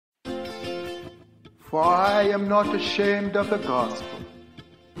For I am not ashamed of the gospel,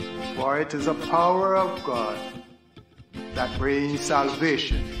 for it is the power of God that brings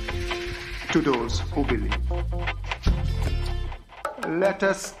salvation to those who believe. Let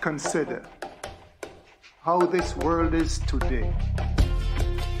us consider how this world is today,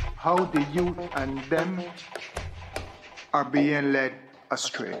 how the youth and them are being led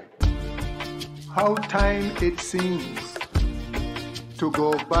astray, how time it seems to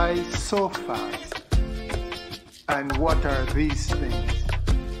go by so fast, and what are these things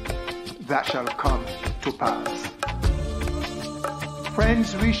that shall come to pass.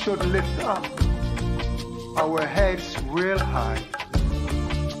 Friends, we should lift up our heads real high.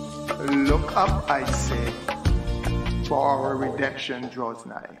 Look up, I say, for our redemption draws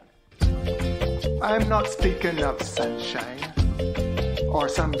nigh. I'm not speaking of sunshine or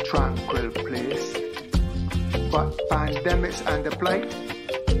some tranquil place, but pandemics and the plight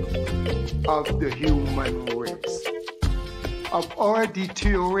of the human race, of our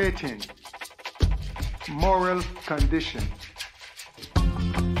deteriorating moral condition,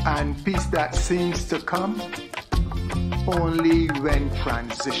 and peace that seems to come only when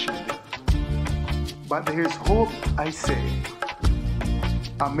transitioned. But there's hope, I say,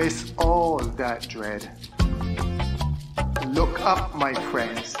 amidst all that dread. Look up, my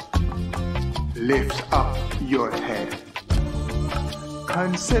friends, lift up your head.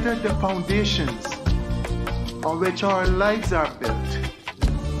 Consider the foundations on which our lives are built,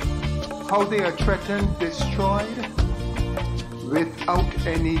 how they are threatened, destroyed, without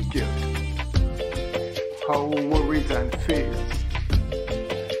any guilt, how worries and fears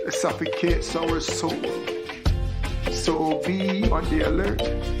suffocates our soul. So be on the alert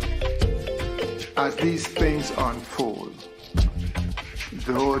as these things unfold.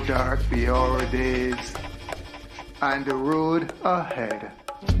 Though dark be our days and the road ahead,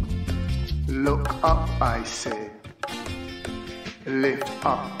 look up, I say, lift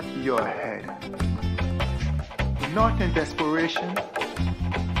up your head. Not in desperation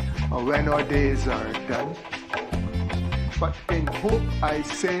or when our days are done, but in hope, I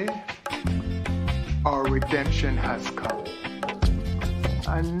say, our redemption has come.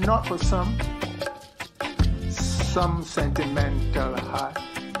 And not for some sentimental high,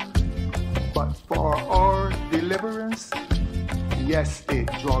 but for our deliverance, yes,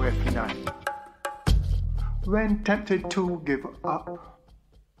 it draweth nigh. When tempted to give up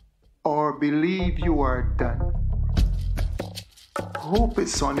or believe you are done, hope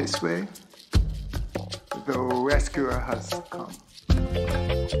is on its way. The rescuer has come.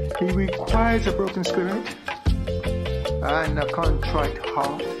 He requires a broken spirit and a contrite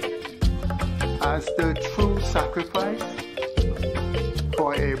heart as the true sacrifice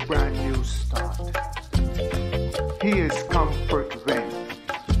for a brand new start. He is comfort when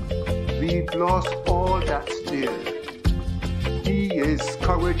we've lost all that's dear. He is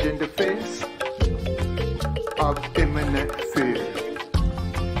courage in the face of imminent fear.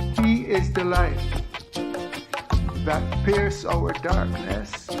 He is the light that pierces our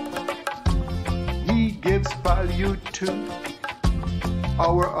darkness. He gives value to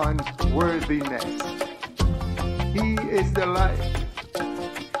our unworthiness. He is the light.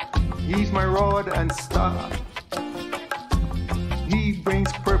 He's my rod and staff. He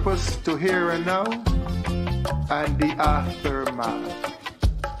brings purpose to here and now and the aftermath.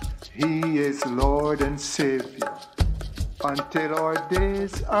 He is Lord and Savior until our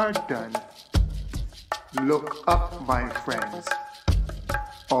days are done. Look up, my friends,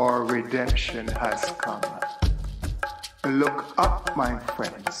 our redemption has come. Look up, my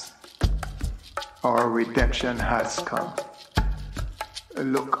friends, our redemption has come.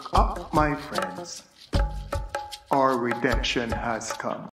 Look up, my friends, our redemption has come.